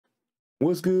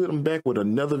What's good? I'm back with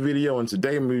another video, and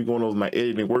today I'm going to be going over my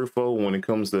editing workflow when it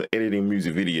comes to editing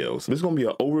music videos. This is going to be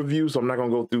an overview, so I'm not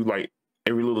going to go through like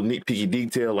every little nitpicky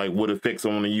detail, like what effects I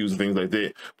want to use and things like that.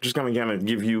 I'm just going to kind of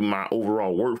give you my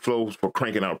overall workflows for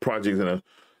cranking out projects in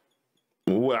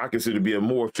what I consider to be a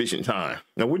more efficient time.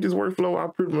 Now with this workflow, I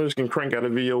pretty much can crank out a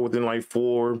video within like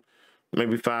 4,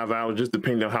 maybe 5 hours, just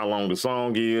depending on how long the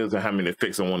song is and how many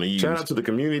effects I want to use. Shout out to the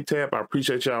community tab. I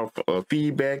appreciate y'all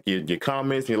feedback, your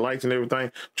comments, your likes and everything.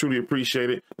 Truly appreciate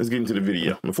it. Let's get into the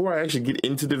video. Before I actually get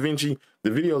into DaVinci, the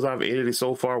videos I've edited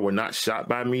so far were not shot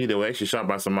by me. They were actually shot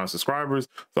by some of my subscribers.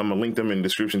 So I'm gonna link them in the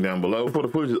description down below. Before the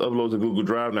footage is uploaded to Google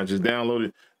Drive, and I just download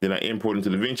it, then I import into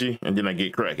DaVinci, and then I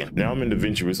get cracking. Now I'm in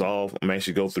DaVinci Resolve. I'm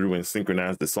actually go through and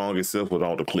synchronize the song itself with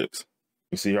all the clips.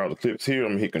 You see all the clips here.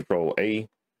 I'm gonna hit Control A.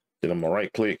 Then I'm gonna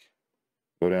right click,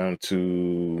 go down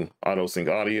to auto sync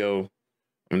audio. I'm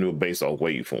gonna do a bass off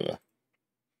waveform.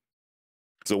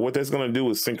 So what that's gonna do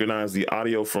is synchronize the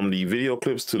audio from the video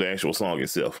clips to the actual song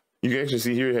itself. You can actually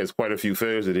see here it has quite a few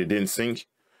failures that it didn't sync.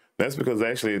 That's because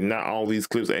actually not all these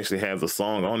clips actually have the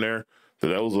song on there. So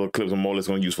those are clips I'm more or less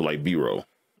gonna use for like B-roll.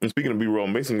 And speaking of B-roll,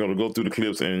 I'm basically gonna go through the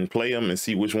clips and play them and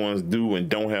see which ones do and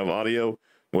don't have audio,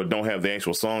 or don't have the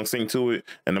actual song synced to it,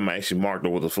 and I'm actually marked it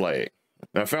with a flag.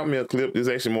 Now I found me a clip. This is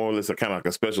actually more or less a kind of like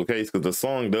a special case because the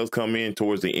song does come in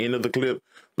towards the end of the clip,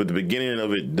 but the beginning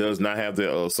of it does not have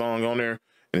the song on there,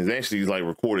 and it's actually like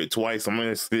recorded twice. So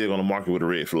I'm still gonna mark it with a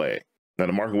red flag. Now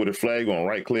to mark it with a flag, go on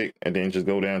right click and then just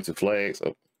go down to flags.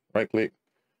 Up, right click,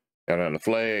 go down to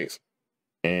flags,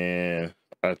 and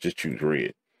I just choose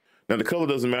red. Now the color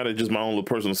doesn't matter, just my own little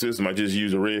personal system. I just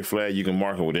use a red flag. You can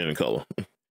mark it with any color.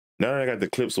 Now that I got the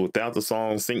clips without the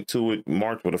song synced to it,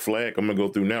 marked with a flag, I'm gonna go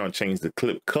through now and change the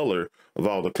clip color of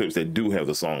all the clips that do have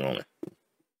the song on it.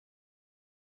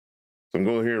 So I'm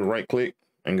going here and right click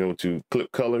and go to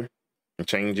clip color and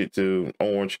change it to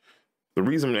orange. The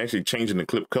reason I'm actually changing the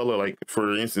clip color, like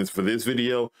for instance, for this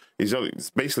video, is it's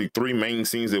basically 3 main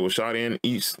scenes that were shot in.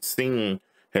 Each scene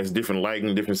has different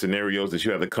lighting, different scenarios that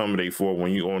you have to accommodate for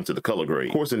when you go into the color grade.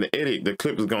 Of course, in the edit, the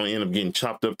clip is going to end up getting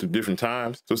chopped up to different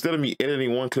times. So instead of me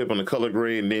editing one clip on the color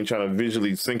grade and then trying to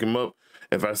visually sync them up,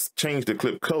 if I change the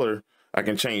clip color, I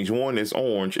can change one that's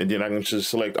orange, and then I can just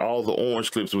select all the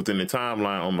orange clips within the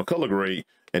timeline on my color grade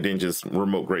and then just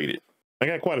remote grade it. I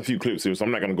got quite a few clips here, so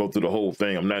I'm not going to go through the whole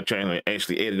thing. I'm not trying to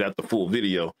actually edit out the full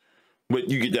video, but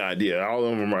you get the idea. All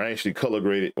of them are actually color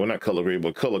graded. Well, not color graded,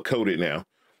 but color coded now.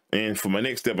 And for my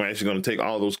next step, I'm actually going to take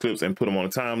all those clips and put them on a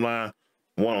timeline,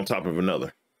 one on top of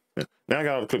another. Now I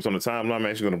got all the clips on the timeline. I'm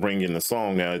actually going to bring in the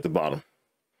song now at the bottom. So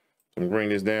I'm going to bring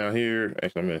this down here.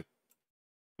 Actually, I'm going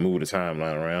to move the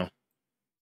timeline around.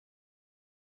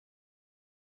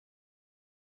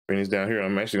 Bring this down here.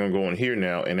 I'm actually going to go in here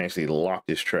now and actually lock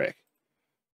this track.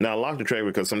 Now I lock the track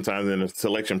because sometimes in the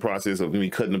selection process of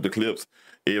me cutting up the clips,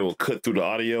 it will cut through the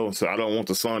audio. So I don't want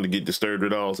the song to get disturbed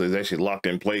at all. So it's actually locked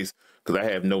in place because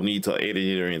I have no need to edit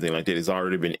it or anything like that. It's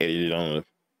already been edited on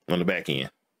the back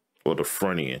end or the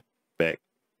front end, back,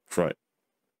 front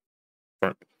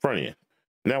end.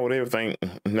 Now with everything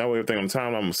on the timeline,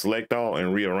 I'm gonna select all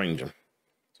and rearrange them.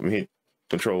 So I'm gonna hit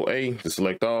Control A to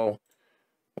select all,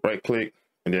 right click,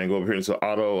 and then go over here into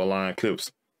auto align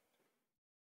clips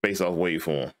based off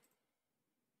waveform.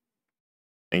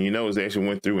 And you notice they actually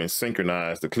went through and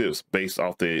synchronized the clips based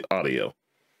off the audio.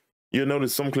 You'll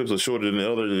notice some clips are shorter than the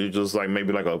others. They're just like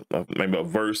maybe like maybe a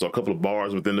verse or a couple of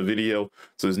bars within the video.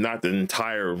 So it's not the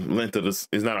entire length of this,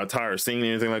 it's not an entire scene or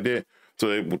anything like that.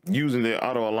 So using the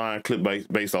auto align clip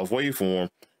based off waveform,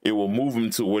 it will move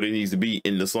them to what it needs to be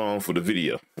in the song for the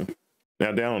video.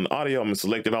 Now down on the audio, I'm gonna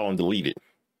select it all and delete it.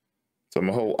 So I'm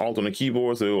gonna hold Alt on the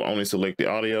keyboard, so it will only select the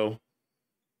audio.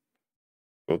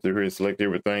 Go through here and select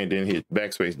everything, then hit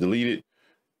backspace, delete it.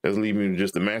 That's leaving me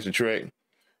just the master track.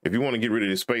 If you want to get rid of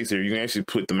this space here, you can actually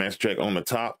put the master track on the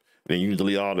top, and then you can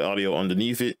delete all the audio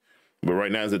underneath it. But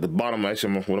right now it's at the bottom.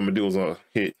 Actually, what I'm gonna do is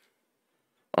hit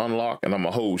unlock, and I'm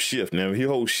gonna hold shift. Now, if you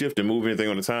hold shift and move anything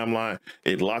on the timeline,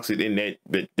 it locks it in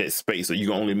that space, so you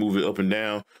can only move it up and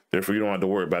down. Therefore, you don't have to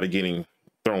worry about it getting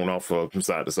thrown off from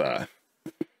side to side.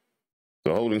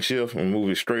 So holding shift and move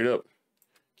it straight up,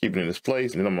 keep it in its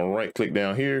place, and then I'm gonna right click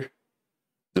down here,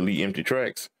 delete empty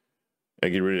tracks. I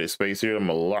get rid of that space here. I'm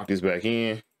gonna lock this back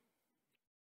in.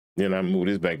 Then I move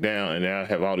this back down, and now I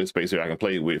have all this space here I can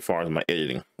play with as far as my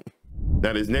editing.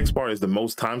 Now this next part is the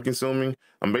most time consuming.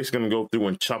 I'm basically gonna go through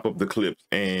and chop up the clips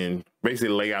and basically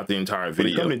lay out the entire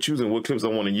video. When it comes to choosing what clips I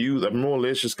want to use, I'm more or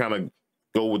less just kind of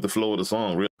go with the flow of the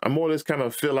song. Really, I more or less kind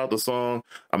of fill out the song.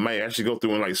 I might actually go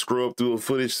through and like scrub through the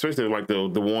footage, especially like the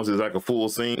ones that's like a full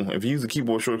scene. If you use the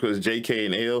keyboard shortcuts J, K,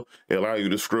 and L, it allow you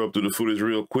to scrub through the footage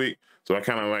real quick. So I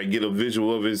kind of like get a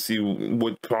visual of it, see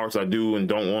what parts I do and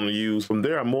don't want to use. From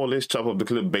there, I more or less chop up the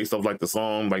clip based off like the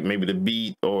song, like maybe the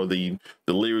beat or the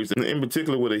lyrics. And in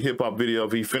particular with a hip hop video,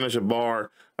 if you finish a bar,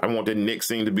 I want the next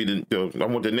scene to be I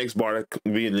want the next bar to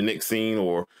be in the next scene.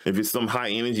 Or if it's some high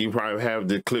energy, you probably have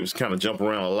the clips kind of jump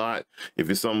around a lot. If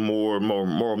it's some more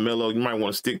mellow, you might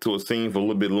want to stick to a scene for a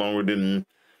little bit longer than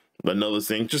another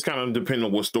scene, just kind of depending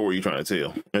on what story you're trying to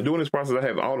tell. And during this process, I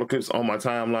have all the clips on my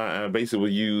timeline. I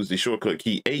basically use the shortcut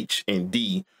key H and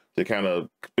D to kind of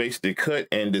basically cut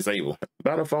and disable.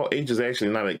 By default, H is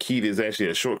actually not a key, it's actually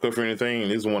a shortcut for anything.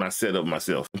 This is one I set up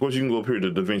myself. Of course, you can go up here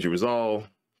to DaVinci Resolve,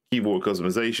 keyboard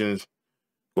customizations,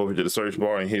 go over to the search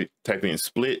bar and type in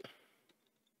split.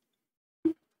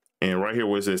 And right here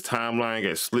where it says timeline,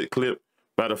 got split clip.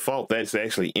 By default, that's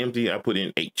actually empty. I put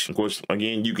in H. Of course,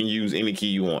 again, you can use any key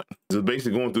you want. So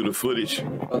basically going through the footage.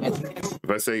 If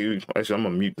I say, actually, I'm gonna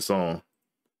mute the song.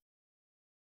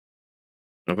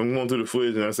 If I'm going through the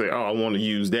footage and I say, oh, I want to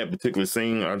use that particular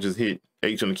scene, I'll just hit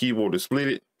H on the keyboard to split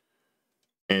it.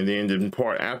 And then the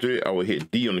part after it, I will hit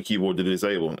D on the keyboard to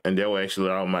disable. And that will actually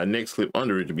allow my next clip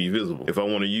under it to be visible. If I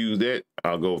want to use that,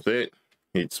 I'll go with that,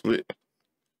 hit split.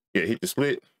 Yeah, hit the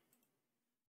split.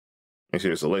 Make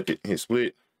sure it's selected, hit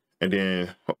split, and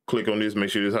then click on this, make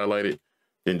sure it's highlighted,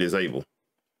 then disable.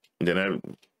 And then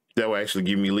that will actually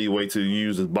give me leeway to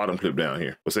use this bottom clip down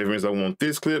here. But say for instance, I want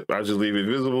this clip, I'll just leave it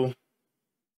visible.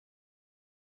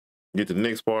 Get to the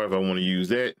next part. If I want to use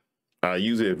that, I'll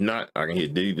use it. If not, I can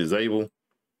hit D, disable.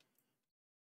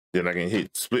 Then I can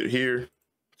hit split here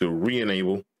to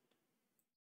re-enable.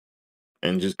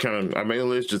 And just kind of,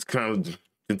 let's just kind of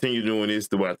continue doing this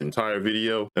throughout the entire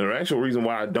video. And the actual reason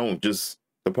why I don't just,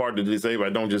 the part to disable, I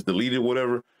don't just delete it,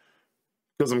 whatever,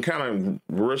 because I'm kind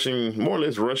of rushing, more or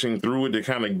less rushing through it to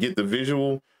kind of get the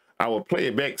visual. I will play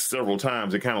it back several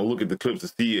times and kind of look at the clips to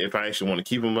see if I actually want to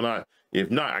keep them or not. If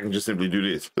not, I can just simply do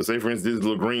this. So say for instance, this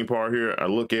little green part here, I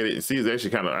look at it and see it's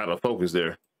actually kind of out of focus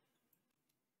there.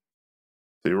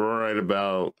 So right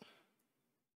about,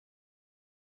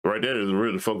 right there is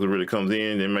where the focus really comes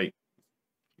in and make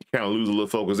kind of lose a little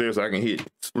focus there. So I can hit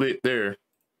split there,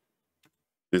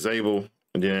 disable,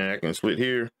 and then I can split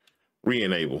here,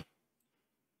 re-enable.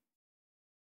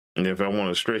 And if I want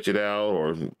to stretch it out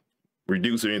or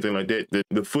reduce or anything like that,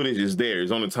 the footage is there.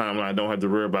 It's on the timeline. I don't have to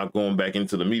worry about going back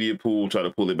into the media pool, try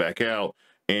to pull it back out.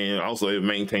 And also it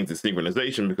maintains the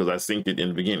synchronization because I synced it in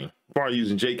the beginning. As far as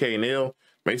using J, K, and L,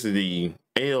 basically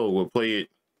the L will play it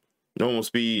normal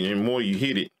speed, and the more you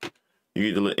hit it, you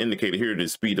get the little indicator here to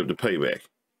speed up the playback.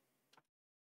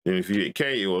 Then if you hit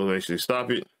K, it will actually stop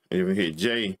it. And if you hit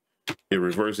J, it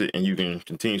reverse it, and you can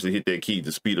continuously hit that key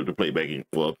to speed up the playback,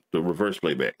 well, the reverse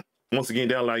playback. Once again,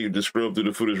 that allows you to scrub through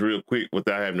the footage real quick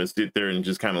without having to sit there and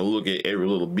just kind of look at every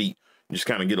little beat. Just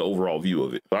kind of get an overall view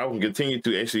of it. So I will continue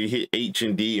to actually hit H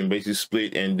and D and basically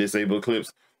split and disable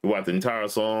clips throughout the entire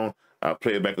song. I'll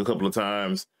play it back a couple of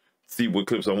times, see what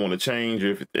clips I want to change,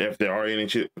 if there are any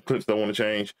clips I want to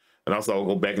change. And also I'll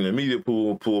go back in the media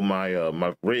pool, pull my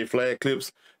my red flag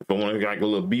clips. If I want to get like a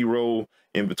little B-roll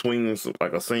in between,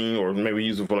 like a scene, or maybe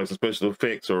use it for like some special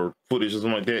effects or footage or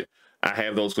something like that, I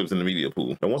have those clips in the media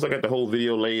pool. And once I got the whole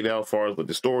video laid out as far as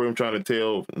the story I'm trying to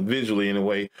tell visually in a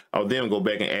way, I'll then go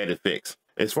back and add effects.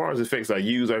 As far as effects I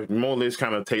use, I more or less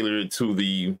kind of tailor it to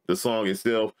the song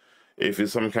itself. If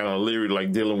it's some kind of lyric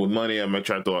like dealing with money, I might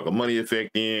try to throw like a money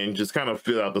effect in, just kind of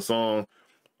fill out the song.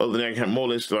 Other than that, I can more or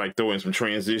less like throw in some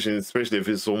transitions, especially if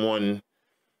it's one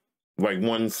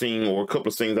scene or a couple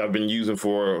of scenes I've been using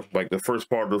for like the first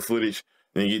part of the footage.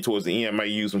 Then you get towards the end, I might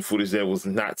use some footage that was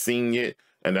not seen yet,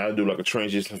 and I'll do like a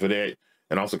transition for that,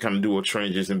 and also kind of do a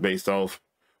transition based off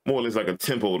more or less like a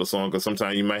tempo of the song, because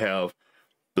sometimes you might have,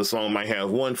 the song might have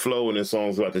one flow and the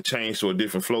song's about to change to a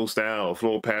different flow style or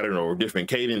flow pattern or a different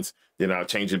cadence, then I'll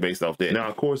change it based off that. Now,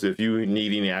 of course, if you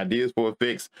need any ideas for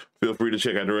effects, feel free to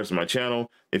check out the rest of my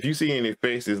channel. If you see any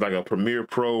effects, it's like a Premiere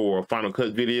Pro or a Final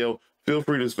Cut video, feel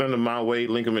free to send them my way,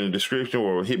 link them in the description,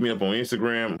 or hit me up on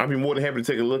Instagram. I'd be more than happy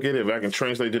to take a look at it. If I can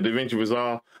translate to DaVinci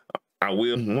Resolve, I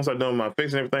will. Once I've done my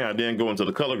effects and everything, I then go into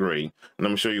the color grade, and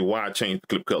I'm gonna show you why I changed the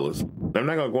clip colors. I'm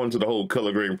not gonna go into the whole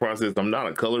color grading process. I'm not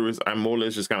a colorist. I'm more or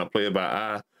less just kind of play it by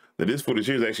eye. Now, this footage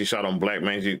here is actually shot on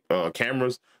Blackmagic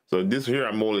cameras. So this here,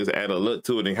 I more or less add a LUT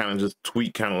to it and kind of just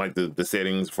tweak kind of like the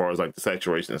settings as far as like the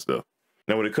saturation and stuff.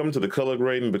 Now, when it comes to the color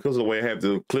grading, because of the way I have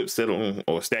the clips set on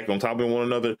or stacked on top of one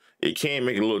another, it can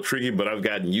make it a little tricky, but I've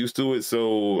gotten used to it,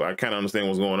 so I kind of understand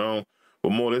what's going on. But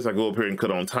But more or less, I go up here and cut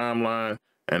on timeline,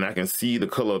 and I can see the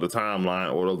color of the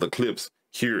timeline or the clips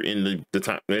here in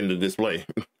the display.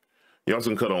 You also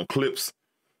can cut on clips,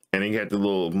 and then you got the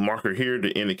little marker here to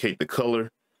indicate the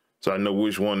color, so I know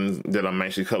which ones that I'm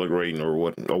actually color grading or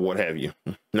what have you.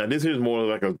 Now this here is more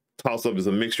like a toss-up. It's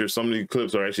a mixture. Some of these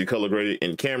clips are actually color graded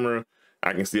in camera.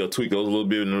 I can still tweak those a little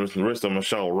bit, and the rest of them are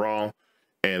shot raw,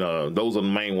 and those are the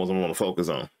main ones I want to focus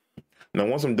on. Now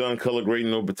once I'm done color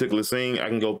grading no particular scene, I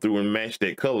can go through and match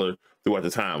that color throughout the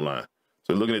timeline.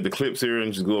 So looking at the clips here,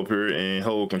 and just go up here and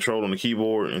hold control on the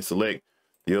keyboard and select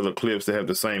the other clips that have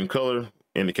the same color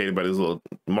indicated by this little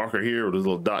marker here or this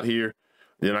little dot here.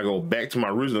 Then I go back to my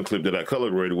original clip that I color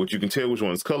graded, which you can tell which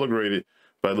one is color graded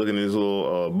by looking at this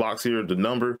little box here, the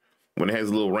number. When it has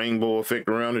a little rainbow effect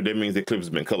around it, that means the clip has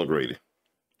been color graded.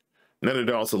 Now that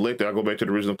they're all selected, I'll go back to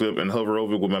the original clip and hover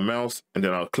over it with my mouse, and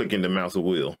then I'll click in the mouse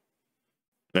wheel.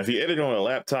 Now, if you edit on a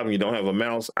laptop and you don't have a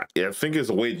mouse, I think there's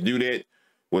a way to do that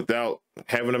without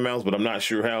having a mouse, but I'm not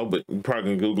sure how, but you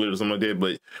probably can Google it or something like that.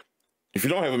 But if you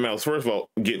don't have a mouse, first of all,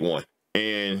 get one.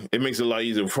 And it makes it a lot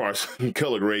easier for us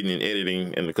color grading and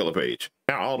editing in the color page.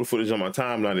 Now, all the footage on my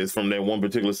timeline is from that one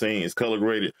particular scene. It's color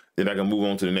graded, then I can move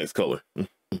on to the next color.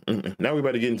 Now we're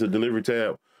about to get into the delivery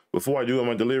tab. Before I do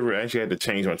my delivery, I actually had to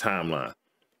change my timeline.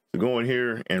 So go in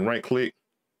here and right click,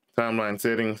 timeline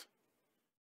settings.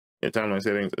 Yeah, timeline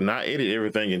settings. And I edit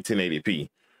everything in 1080p.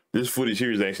 This footage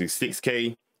here is actually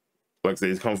 6K. Like I said,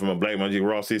 it's coming from a Blackmagic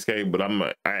Raw 6K, but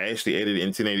I actually edit it in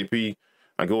 1080p.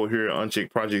 I go here, uncheck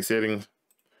project settings.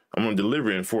 I'm gonna deliver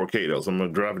it in 4K though. So I'm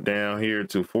gonna drop it down here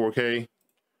to 4K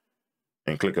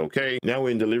and click OK. Now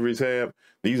we're in delivery tab.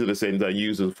 These are the settings I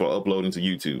use for uploading to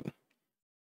YouTube.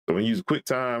 So I'm gonna use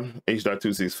QuickTime,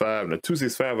 H.265. Now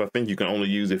 265, I think you can only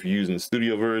use if you're using the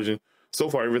studio version. So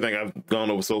far, everything I've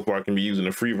gone over so far can be using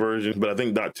the free version, but I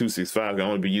think .265 can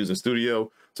only be used in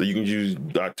studio, so you can use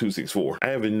 .264. I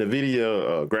have a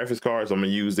NVIDIA graphics card, so I'm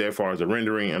gonna use that far as the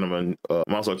rendering, and I'm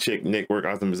also check network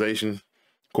optimization.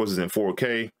 Of course, it's in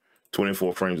 4K,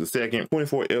 24 frames a second.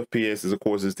 24 FPS is, of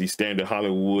course, is the standard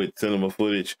Hollywood cinema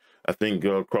footage. I think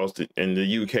across in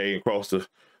the UK, across the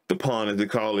pond, as they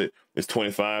call it, it's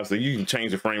 25. So you can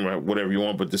change the frame rate, whatever you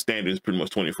want, but the standard is pretty much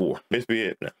 24.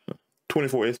 FPS.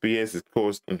 24 FPS is, of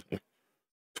course,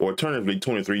 or alternatively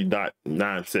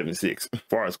 23.976. As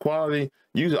far as quality,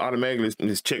 usually automatically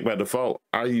it's checked by default.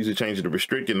 I usually change it to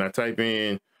restricted, and I type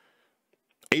in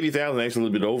 80,000, actually a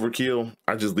little bit overkill.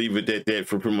 I just leave it at that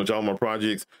for pretty much all my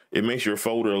projects. It makes your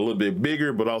folder a little bit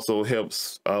bigger, but also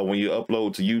helps when you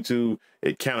upload to YouTube,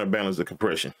 it counterbalances the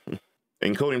compression.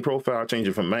 Encoding profile, change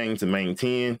it from main to main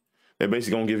 10. They're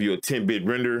basically gonna give you a 10-bit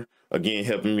render, again,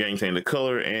 helping maintain the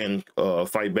color and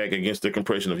fight back against the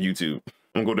compression of YouTube.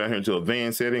 I'm gonna go down here into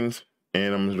advanced settings,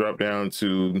 and I'm gonna drop down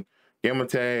to gamma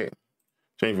tag,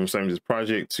 change from same as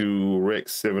project to Rec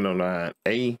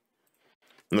 709A.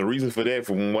 And the reason for that,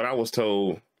 from what I was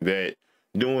told, that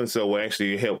doing so will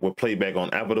actually help with playback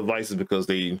on Apple devices, because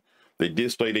the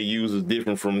display they use is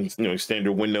different from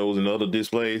standard Windows and other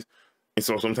displays. And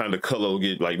so sometimes the color will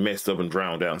get like messed up and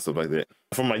drowned out and stuff like that.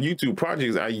 For my YouTube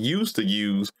projects, I used to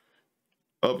use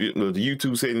the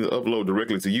YouTube settings to upload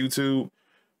directly to YouTube,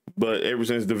 but ever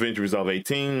since DaVinci Resolve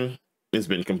 18, it's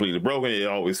been completely broken. It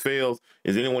always fails.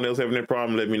 Is anyone else having that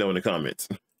problem? Let me know in the comments.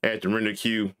 Add the render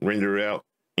queue, render it out,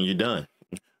 and you're done.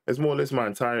 That's more or less my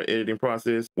entire editing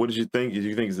process. What did you think? Did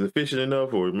you think it's efficient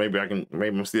enough, or maybe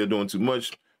I'm still doing too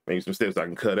much? Maybe some steps I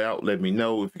can cut out. Let me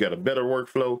know. If you got a better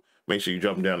workflow, make sure you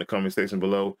drop them down in the comment section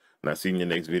below, and I'll see you in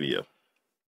the next video.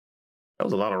 That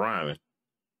was a lot of rhyming.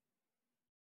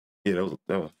 Yeah,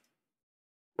 that was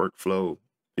workflow,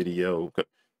 video.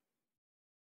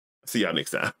 See y'all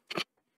next time.